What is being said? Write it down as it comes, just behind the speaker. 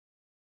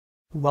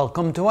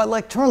Welcome to our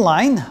lecture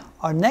line.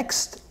 Our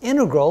next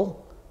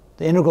integral,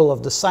 the integral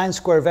of the sine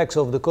square of x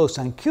over the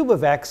cosine cube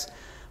of x,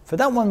 for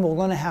that one we're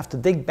going to have to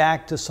dig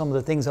back to some of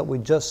the things that we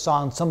just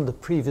saw in some of the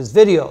previous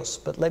videos,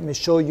 but let me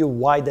show you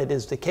why that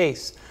is the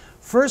case.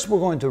 First, we're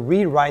going to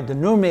rewrite the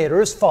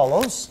numerator as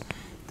follows.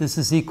 This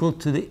is equal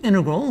to the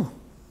integral.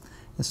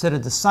 Instead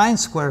of the sine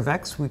square of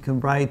x, we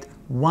can write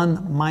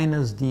 1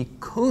 minus the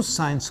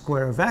cosine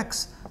square of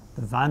x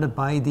divided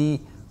by the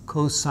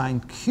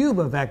cosine cube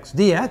of x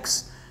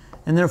dx.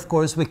 And then, of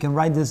course, we can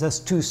write this as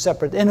two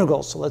separate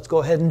integrals. So let's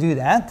go ahead and do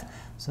that.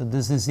 So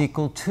this is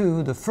equal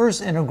to the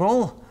first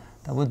integral.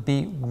 That would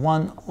be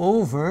 1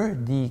 over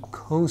the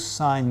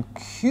cosine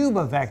cube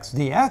of x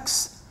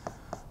dx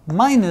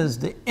minus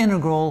the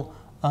integral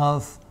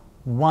of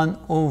 1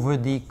 over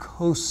the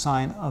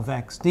cosine of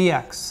x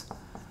dx.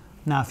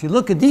 Now, if you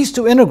look at these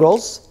two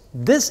integrals,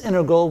 this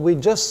integral we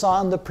just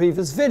saw in the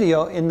previous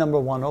video in number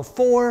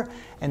 104,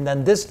 and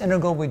then this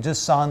integral we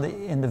just saw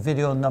in the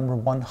video number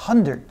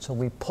 100. So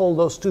we pull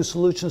those two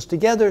solutions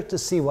together to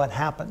see what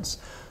happens.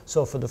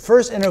 So for the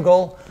first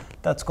integral,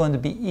 that's going to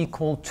be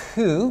equal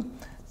to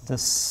the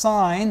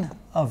sine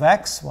of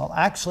x. Well,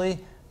 actually,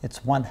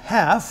 it's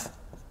 1/2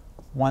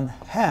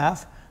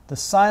 the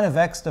sine of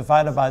x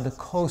divided by the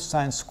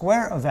cosine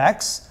square of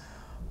x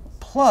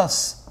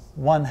plus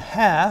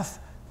 1/2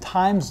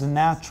 times the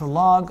natural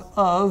log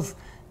of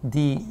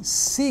the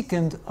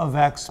secant of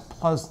x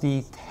plus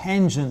the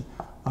tangent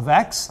of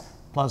x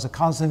plus a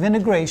constant of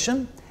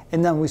integration.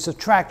 And then we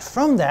subtract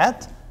from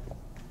that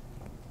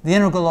the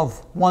integral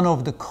of 1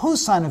 over the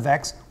cosine of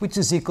x, which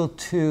is equal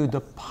to the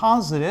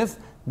positive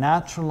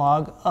natural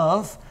log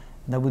of,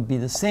 that would be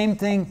the same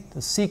thing, the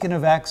secant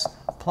of x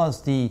plus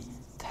the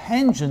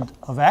tangent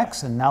of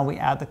x. And now we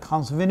add the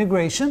constant of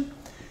integration.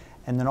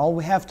 And then all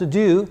we have to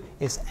do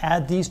is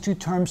add these two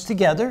terms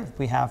together.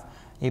 We have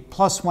a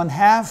plus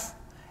 1/2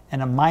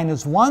 and a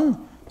minus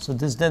 1. So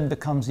this then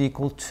becomes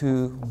equal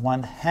to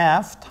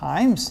 1/2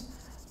 times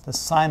the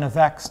sine of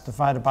x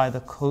divided by the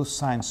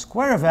cosine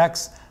square of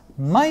x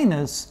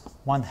minus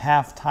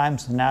 1/2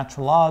 times the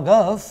natural log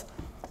of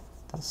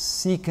the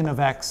secant of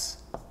x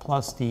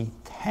plus the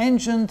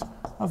tangent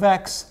of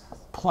x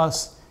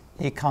plus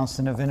a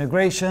constant of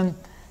integration.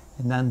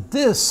 And then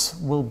this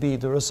will be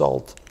the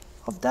result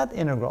of that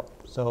integral.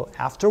 So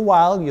after a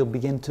while, you'll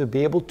begin to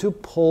be able to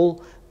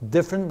pull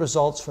different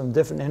results from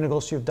different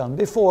integrals you've done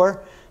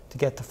before to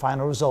get the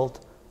final result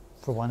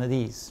for one of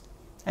these.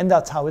 And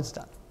that's how it's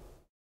done.